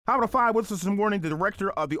Hot of Five with us this morning, the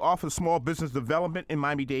Director of the Office of Small Business Development in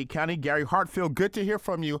Miami Dade County, Gary Hartfield. Good to hear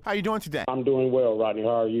from you. How are you doing today? I'm doing well, Rodney.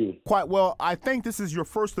 How are you? Quite well. I think this is your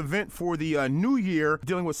first event for the new year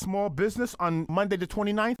dealing with small business on Monday the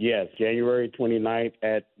 29th? Yes, January 29th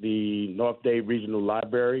at the North Dade Regional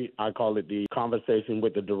Library. I call it the Conversation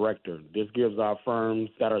with the Director. This gives our firms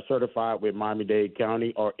that are certified with Miami Dade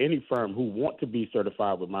County, or any firm who want to be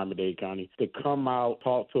certified with Miami Dade County, to come out,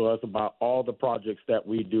 talk to us about all the projects that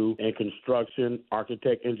we do in construction,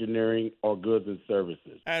 architect, engineering, or goods and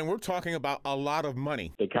services. And we're talking about a lot of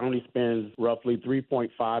money. The county spends roughly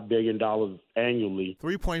 $3.5 billion annually.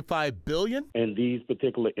 $3.5 billion? In these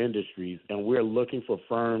particular industries. And we're looking for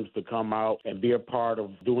firms to come out and be a part of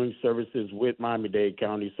doing services with Miami-Dade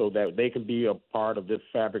County so that they can be a part of this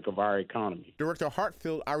fabric of our economy. Director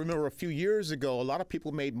Hartfield, I remember a few years ago, a lot of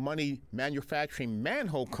people made money manufacturing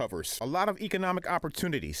manhole covers. A lot of economic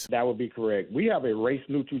opportunities. That would be correct. We have a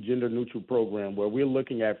race-neutral, gender-neutral program where we're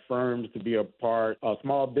looking at firms to be a part of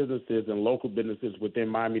small businesses and local businesses within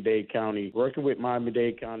Miami-Dade County, working with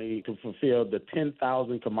Miami-Dade County to fulfill the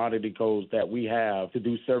 10,000 commodity codes that we have to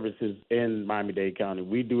do services in Miami-Dade County.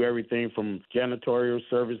 We do everything from janitorial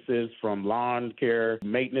services, from lawn care,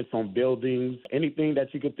 maintenance on buildings, anything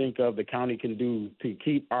that you could think of the county can do to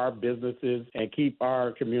keep our businesses and keep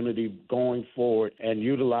our community going forward, and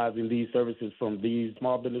utilizing these services from these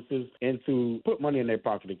small businesses and to put money in their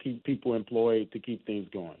pocket to keep people employed, to keep things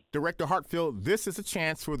going. Director Hartfield, this is a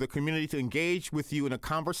chance for the community to engage with you in a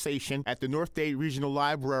conversation at the North Dade Regional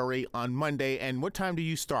Library on Monday. And what time do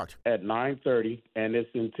you start? At 9:30, and it's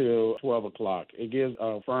until 12 o'clock. It gives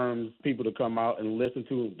firms, people to come out and listen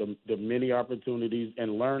to the many opportunities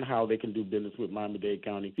and learn how they can do business with Miami-Dade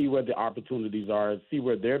County, see where the opportunities are, see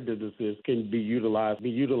where their businesses can be utilized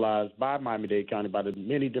by Miami-Dade County, by the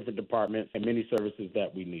many different departments and many services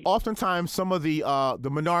that we need. Oftentimes, some of the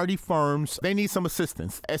minority firms, they need some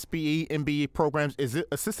assistance. SBE, MBE programs, is it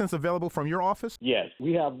assistance available from your office? Yes.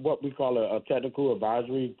 We have what we call a technical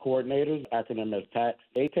advisory coordinators, acronym as TACs.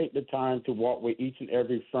 They take the time to walk with each and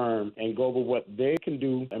every firm and go over what they can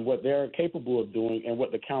do and what they're capable of doing and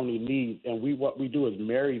what the county needs. And what we do is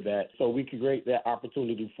marry that so we can create that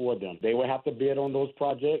opportunity for them. They will have to bid on those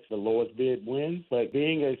projects. The lowest bid wins. But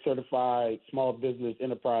being a certified small business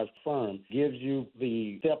enterprise firm gives you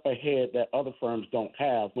the step ahead that other firms don't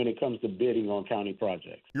have when it comes to bidding on county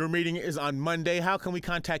projects. Your meeting is on Monday. How can we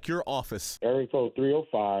contact your office? Area code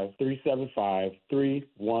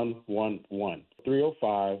 305-375-3111.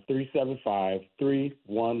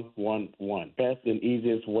 305-375-3111. Best and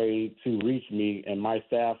easiest way to reach me, and my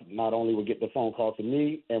staff not only will get the phone call to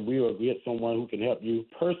me, and we will get someone who can help you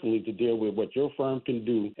personally to deal with what your firm can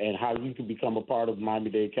do and how you can become a part of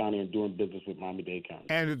Miami-Dade County and doing business with Miami-Dade County.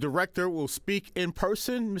 And the director will speak in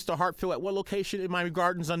person, Mr. Hartfield, at what location in Miami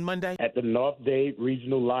Gardens on Monday? At the North Dade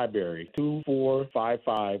Regional Library,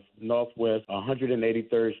 2455 Northwest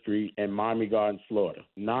 183rd Street in Miami Gardens, Florida,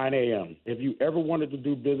 9 a.m. If you ever wanted to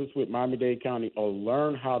do business with Miami-Dade County or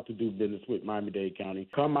learn how to do business with Miami-Dade County,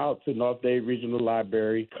 come out to North Dade Regional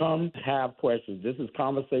Library. Come have questions. This is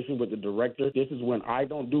Conversation with the Director. This is when I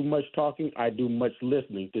don't do much talking, I do much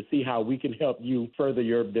listening to see how we can help you further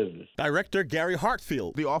your business. Director Gary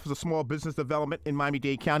Hartfield, the Office of Small Business Development in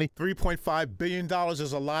Miami-Dade County. $3.5 billion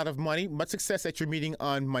is a lot of money. Much success at your meeting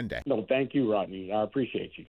on Monday. No, thank you, Rodney. I appreciate you.